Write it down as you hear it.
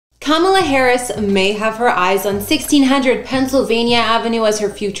Kamala Harris may have her eyes on 1600 Pennsylvania Avenue as her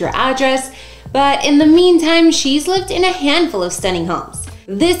future address, but in the meantime, she's lived in a handful of stunning homes.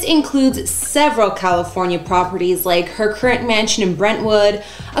 This includes several California properties like her current mansion in Brentwood,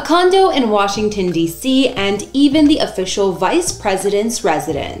 a condo in Washington, D.C., and even the official vice president's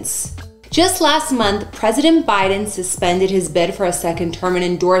residence. Just last month, President Biden suspended his bid for a second term and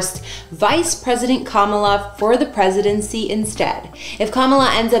endorsed Vice President Kamala for the presidency instead. If Kamala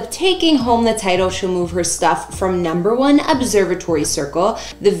ends up taking home the title, she'll move her stuff from #1 Observatory Circle,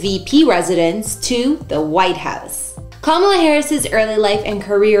 the VP residence, to the White House. Kamala Harris's early life and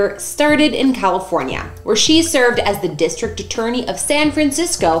career started in California, where she served as the District Attorney of San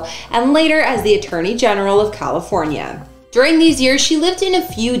Francisco and later as the Attorney General of California. During these years, she lived in a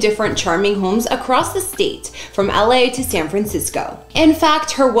few different charming homes across the state, from LA to San Francisco. In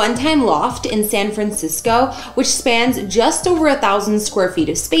fact, her one-time loft in San Francisco, which spans just over 1,000 square feet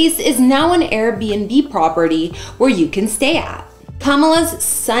of space, is now an Airbnb property where you can stay at. Kamala's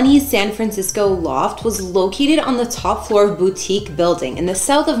sunny San Francisco loft was located on the top floor of Boutique Building in the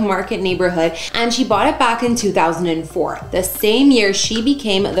South of Market neighborhood, and she bought it back in 2004, the same year she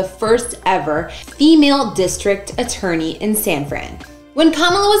became the first ever female district attorney in San Fran. When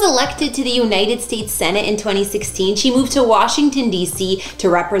Kamala was elected to the United States Senate in 2016, she moved to Washington, D.C. to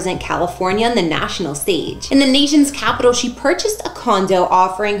represent California on the national stage. In the nation's capital, she purchased a condo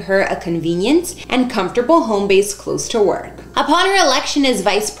offering her a convenient and comfortable home base close to work. Upon her election as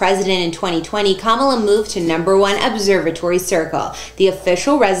vice president in 2020, Kamala moved to #1 Observatory Circle, the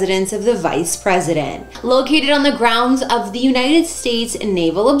official residence of the vice president. Located on the grounds of the United States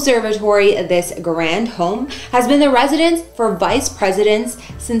Naval Observatory, this grand home has been the residence for vice presidents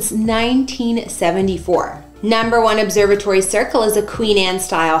since 1974. #1 Observatory Circle is a Queen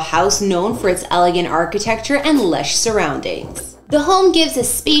Anne-style house known for its elegant architecture and lush surroundings. The home gives a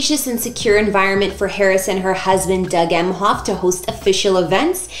spacious and secure environment for Harris and her husband Doug Emhoff to host official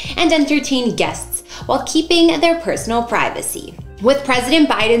events and entertain guests while keeping their personal privacy. With President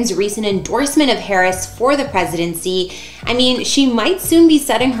Biden's recent endorsement of Harris for the presidency, she might soon be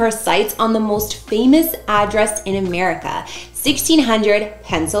setting her sights on the most famous address in America, 1600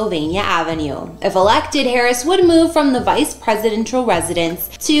 Pennsylvania Avenue. If elected, Harris would move from the vice presidential residence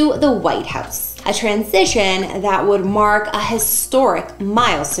to the White House, a transition that would mark a historic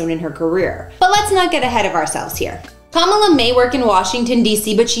milestone in her career. But let's not get ahead of ourselves here. Kamala may work in Washington,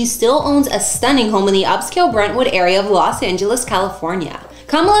 D.C., but she still owns a stunning home in the upscale Brentwood area of Los Angeles, California.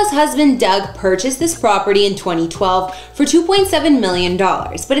 Kamala's husband, Doug, purchased this property in 2012 for $2.7 million,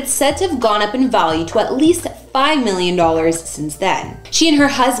 but it's said to have gone up in value to at least $5 million since then. She and her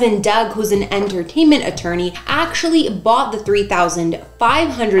husband, Doug, who's an entertainment attorney, actually bought the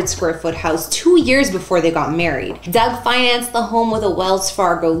 3,500 square foot house 2 years before they got married. Doug financed the home with a Wells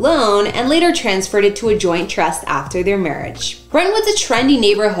Fargo loan and later transferred it to a joint trust after their marriage. Brentwood's a trendy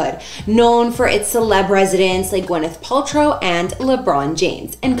neighborhood known for its celeb residents like Gwyneth Paltrow and LeBron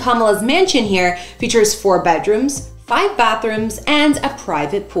James. And Kamala's mansion here features 4 bedrooms, 5 bathrooms, and a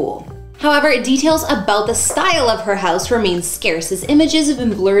private pool. However, details about the style of her house remain scarce as images have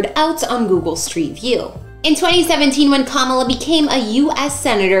been blurred out on Google Street View. In 2017, when Kamala became a U.S.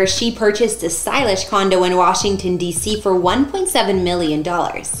 Senator, she purchased a stylish condo in Washington, D.C. for $1.7 million.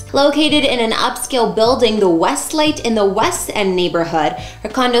 Located in an upscale building, the Westlight in the West End neighborhood, her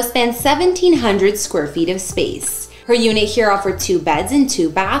condo spans 1,700 square feet of space. Her unit here offered 2 beds and 2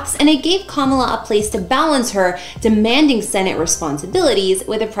 baths, and it gave Kamala a place to balance her demanding Senate responsibilities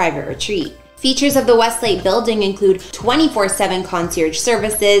with a private retreat. Features of the Westlight building include 24/7 concierge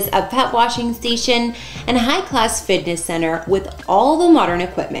services, a pet washing station, and a high-class fitness center with all the modern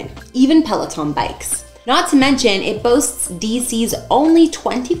equipment, even Peloton bikes. Not to mention, it boasts DC's only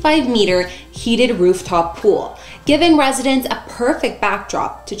 25-meter heated rooftop pool, giving residents a perfect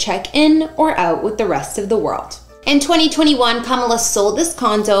backdrop to check in or out with the rest of the world. In 2021, Kamala sold this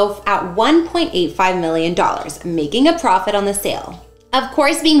condo at $1.85 million, making a profit on the sale. Of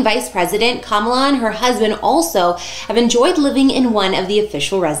course, being vice president, Kamala and her husband also have enjoyed living in one of the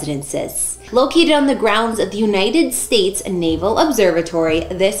official residences. Located on the grounds of the United States Naval Observatory,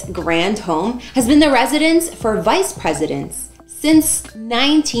 this grand home has been the residence for vice presidents since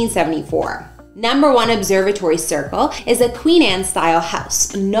 1974. #1 Observatory Circle is a Queen Anne-style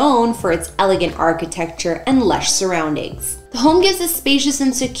house known for its elegant architecture and lush surroundings. The home gives a spacious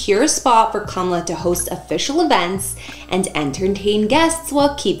and secure spot for Kamala to host official events and entertain guests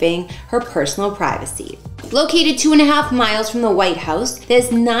while keeping her personal privacy. Located 2.5 miles from the White House, this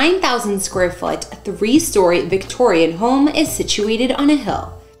 9,000 square foot, 3-story Victorian home is situated on a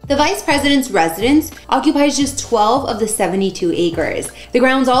hill. The vice president's residence occupies just 12 of the 72 acres. The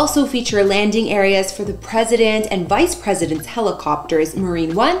grounds also feature landing areas for the president and vice president's helicopters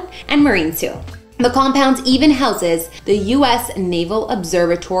Marine One and Marine Two. The compound even houses the U.S. Naval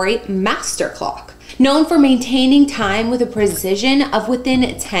Observatory Master Clock, known for maintaining time with a precision of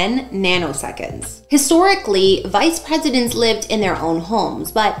within 10 nanoseconds. Historically, vice presidents lived in their own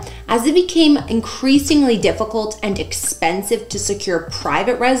homes, but as it became increasingly difficult and expensive to secure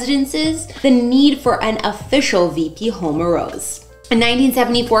private residences, the need for an official VP home arose. In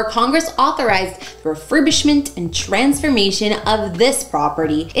 1974, Congress authorized the refurbishment and transformation of this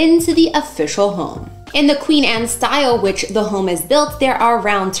property into the official home. In the Queen Anne style, which the home is built, there are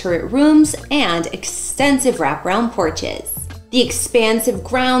round turret rooms and extensive wraparound porches. The expansive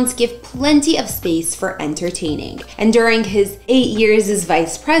grounds give plenty of space for entertaining. And during his 8 years as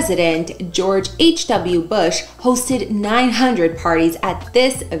vice president, George H.W. Bush hosted 900 parties at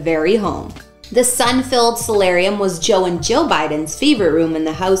this very home. The sun-filled solarium was Joe and Jill Biden's favorite room in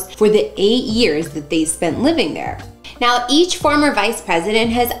the house for the 8 years that they spent living there. Now, each former vice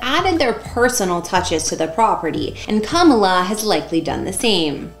president has added their personal touches to the property, and Kamala has likely done the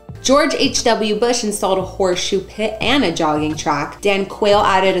same. George H.W. Bush installed a horseshoe pit and a jogging track. Dan Quayle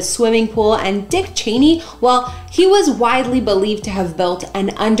added a swimming pool, and Dick Cheney, well, he was widely believed to have built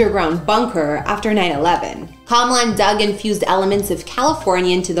an underground bunker after 9/11. Kamala and Doug infused elements of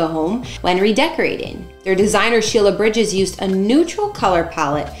California into the home when redecorating. Their designer Sheila Bridges used a neutral color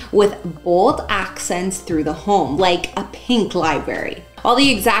palette with bold accents through the home, like a pink library. While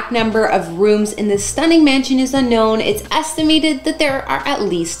the exact number of rooms in this stunning mansion is unknown, it's estimated that there are at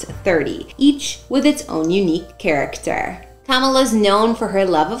least 30, each with its own unique character. Kamala is known for her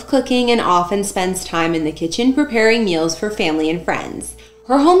love of cooking and often spends time in the kitchen preparing meals for family and friends.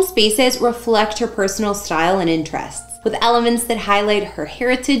 Her home spaces reflect her personal style and interests, with elements that highlight her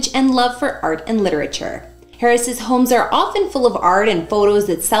heritage and love for art and literature. Harris's homes are often full of art and photos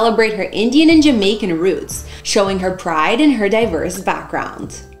that celebrate her Indian and Jamaican roots, showing her pride in her diverse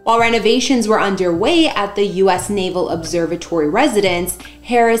background. While renovations were underway at the U.S. Naval Observatory residence,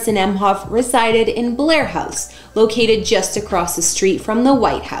 Harris and Emhoff resided in Blair House, located just across the street from the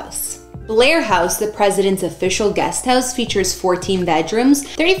White House. Blair House, the president's official guest house, features 14 bedrooms,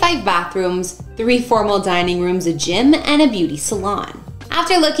 35 bathrooms, 3 formal dining rooms, a gym, and a beauty salon.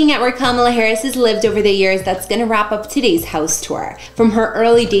 After looking at where Kamala Harris has lived over the years, that's going to wrap up today's house tour. From her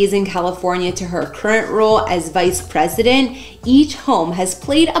early days in California to her current role as vice president, each home has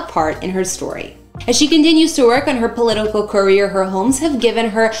played a part in her story. As she continues to work on her political career, her homes have given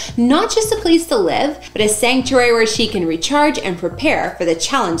her not just a place to live, but a sanctuary where she can recharge and prepare for the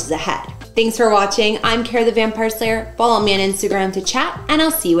challenges ahead. Thanks for watching. I'm Kara the Vampire Slayer. Follow me on Instagram to chat, and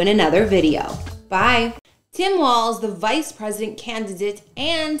I'll see you in another video. Bye. Tim Walz, the vice president candidate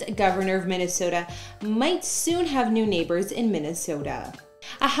and governor of Minnesota, might soon have new neighbors in Minnesota.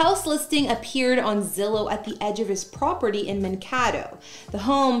 A house listing appeared on Zillow at the edge of his property in Mankato. The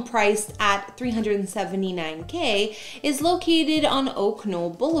home, priced at $379K, is located on Oak Knoll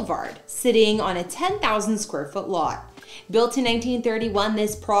Boulevard, sitting on a 10,000 square foot lot. Built in 1931,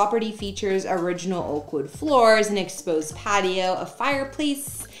 this property features original oak wood floors, an exposed patio, a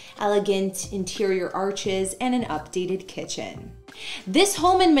fireplace, elegant interior arches, and an updated kitchen. This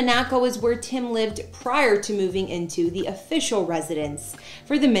home in Monaco is where Tim lived prior to moving into the official residence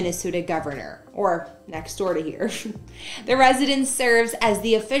for the Minnesota governor, or next door to here. The residence serves as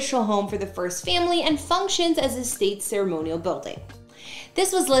the official home for the first family and functions as a state ceremonial building.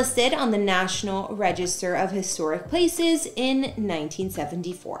 This was listed on the National Register of Historic Places in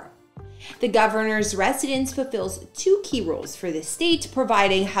 1974. The governor's residence fulfills 2 key roles for the state,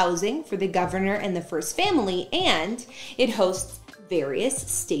 providing housing for the governor and the first family, and it hosts various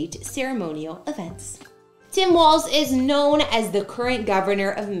state ceremonial events. Tim Walz is known as the current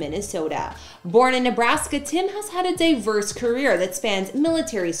governor of Minnesota. Born in Nebraska, Tim has had a diverse career that spans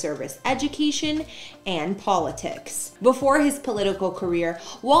military service, education, and politics. Before his political career,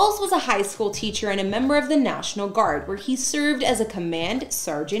 Walz was a high school teacher and a member of the National Guard, where he served as a command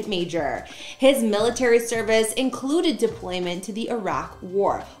sergeant major. His military service included deployment to the Iraq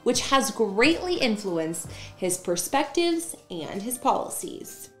War, which has greatly influenced his perspectives and his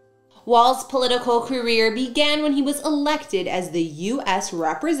policies. Walz's political career began when he was elected as the U.S.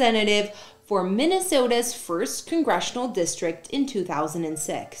 Representative for Minnesota's 1st Congressional District in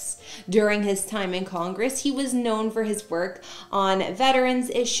 2006. During his time in Congress, he was known for his work on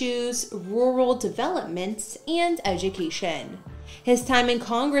veterans issues, rural development, and education. His time in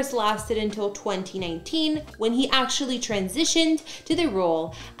Congress lasted until 2019, when he actually transitioned to the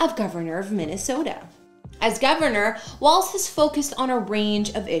role of governor of Minnesota. As governor, Walz has focused on a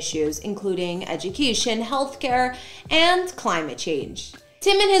range of issues, including education, healthcare, and climate change.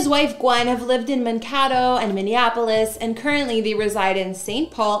 Tim and his wife Gwen have lived in Mankato and Minneapolis, and currently they reside in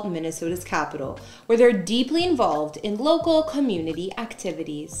St. Paul, Minnesota's capital, where they're deeply involved in local community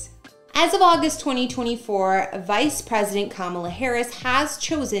activities. As of August 2024, Vice President Kamala Harris has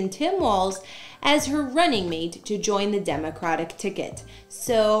chosen Tim Walz as her running mate to join the Democratic ticket.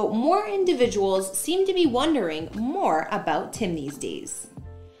 So more individuals seem to be wondering more about Tim these days.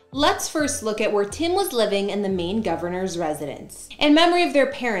 Let's first look at where Tim was living in the Maine governor's residence. In memory of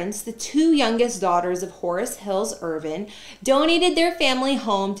their parents, the two youngest daughters of Horace Hills Irvin donated their family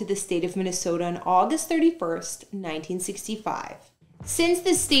home to the state of Minnesota on August 31st, 1965. Since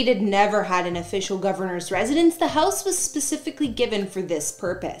the state had never had an official governor's residence, the house was specifically given for this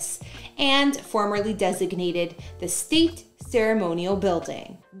purpose and formerly designated the State Ceremonial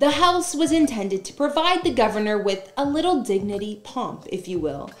Building. The house was intended to provide the governor with a little dignity, pomp, if you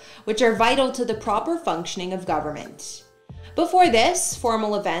will, which are vital to the proper functioning of government. Before this,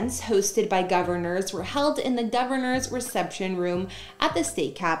 formal events hosted by governors were held in the governor's reception room at the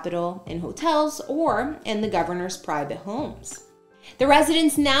state capitol, in hotels, or in the governor's private homes. The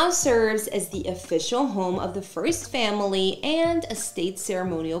residence now serves as the official home of the first family and a state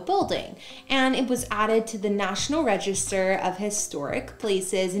ceremonial building, and it was added to the National Register of Historic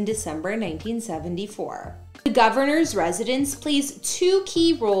Places in December 1974. The governor's residence plays two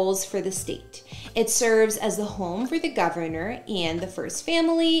key roles for the state. It serves as the home for the governor and the first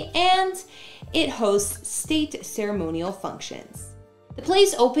family, and it hosts state ceremonial functions. The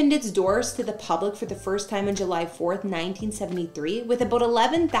place opened its doors to the public for the first time on July 4th, 1973, with about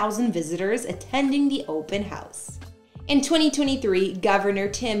 11,000 visitors attending the open house. In 2023, Governor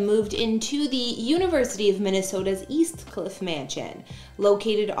Tim moved into the University of Minnesota's East Cliff Mansion,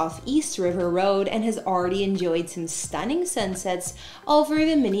 located off East River Road, and has already enjoyed some stunning sunsets over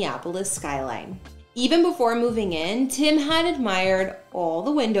the Minneapolis skyline. Even before moving in, Tim had admired all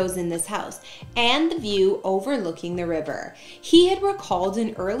the windows in this house and the view overlooking the river. He had recalled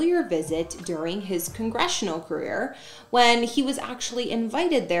an earlier visit during his congressional career when he was actually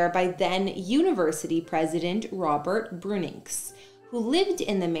invited there by then University President Robert Bruninks, who lived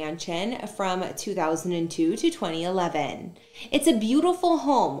in the mansion from 2002 to 2011. "It's a beautiful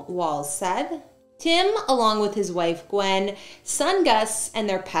home," Walz said. Tim, along with his wife Gwen, son Gus, and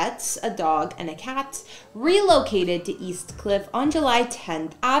their pets, a dog and a cat, relocated to East Cliff on July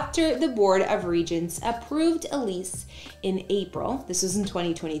 10th after the Board of Regents approved a lease in April, this was in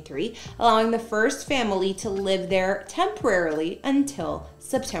 2023, allowing the first family to live there temporarily until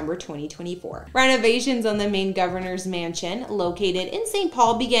September 2024. Renovations on the Maine governor's mansion, located in St.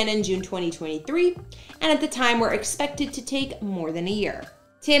 Paul, began in June 2023, and at the time were expected to take more than a year.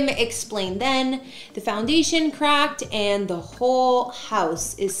 Tim explained then, "The foundation cracked and the whole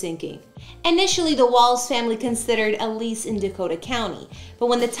house is sinking." Initially, the Walz family considered a lease in Dakota County, but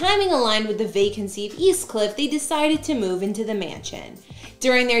when the timing aligned with the vacancy of East Cliff, they decided to move into the mansion.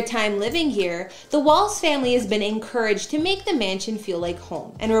 During their time living here, the Walz family has been encouraged to make the mansion feel like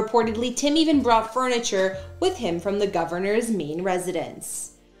home, and reportedly Tim even brought furniture with him from the governor's Maine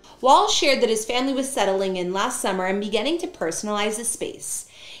residence. Walz shared that his family was settling in last summer and beginning to personalize the space.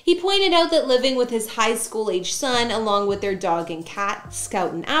 He pointed out that living with his high school-age son, along with their dog and cat,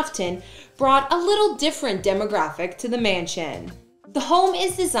 Scout and Afton, brought a little different demographic to the mansion. The home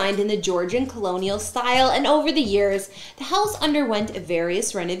is designed in the Georgian colonial style, and over the years, the house underwent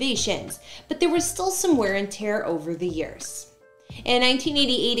various renovations, but there was still some wear and tear over the years. In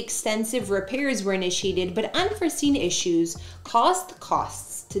 1988, extensive repairs were initiated, but unforeseen issues caused the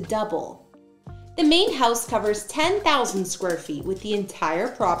costs to double. The main house covers 10,000 square feet, with the entire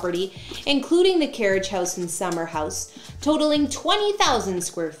property, including the carriage house and summer house, totaling 20,000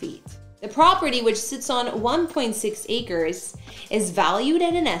 square feet. The property, which sits on 1.6 acres, is valued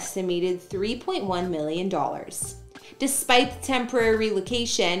at an estimated $3.1 million. Despite the temporary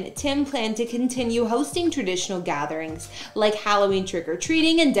relocation, Tim planned to continue hosting traditional gatherings like Halloween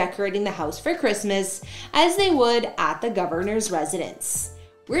trick-or-treating and decorating the house for Christmas, as they would at the governor's residence.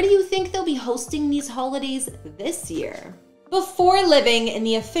 Where do you think they'll be hosting these holidays this year? Before living in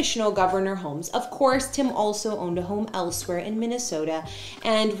the official governor homes, of course, Tim also owned a home elsewhere in Minnesota,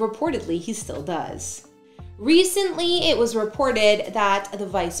 and reportedly he still does. Recently, it was reported that the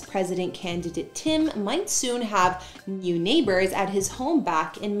vice president candidate Tim might soon have new neighbors at his home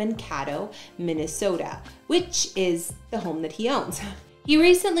back in Mankato, Minnesota, which is the home that he owns. He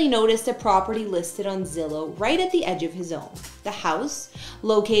recently noticed a property listed on Zillow right at the edge of his own. The house,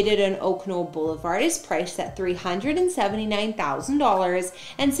 located on Oak Knoll Boulevard, is priced at $379,000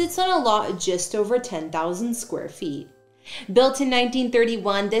 and sits on a lot just over 10,000 square feet. Built in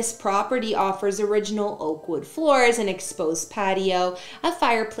 1931, this property offers original oak wood floors, an exposed patio, a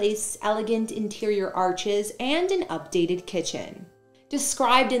fireplace, elegant interior arches, and an updated kitchen.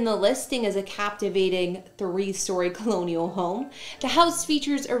 Described in the listing as a captivating 3-story colonial home, the house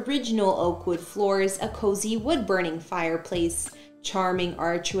features original oak wood floors, a cozy wood-burning fireplace, charming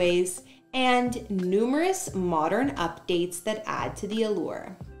archways, and numerous modern updates that add to the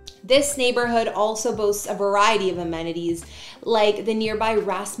allure. This neighborhood also boasts a variety of amenities like the nearby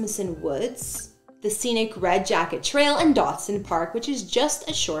Rasmussen Woods, the scenic Red Jacket Trail, and Dotson Park, which is just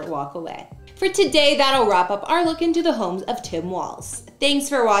a short walk away. For today, that'll wrap up our look into the homes of Tim Walz. Thanks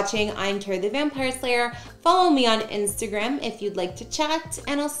for watching. I'm Tara the Vampire Slayer. Follow me on Instagram if you'd like to chat,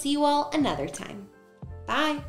 and I'll see you all another time. Bye!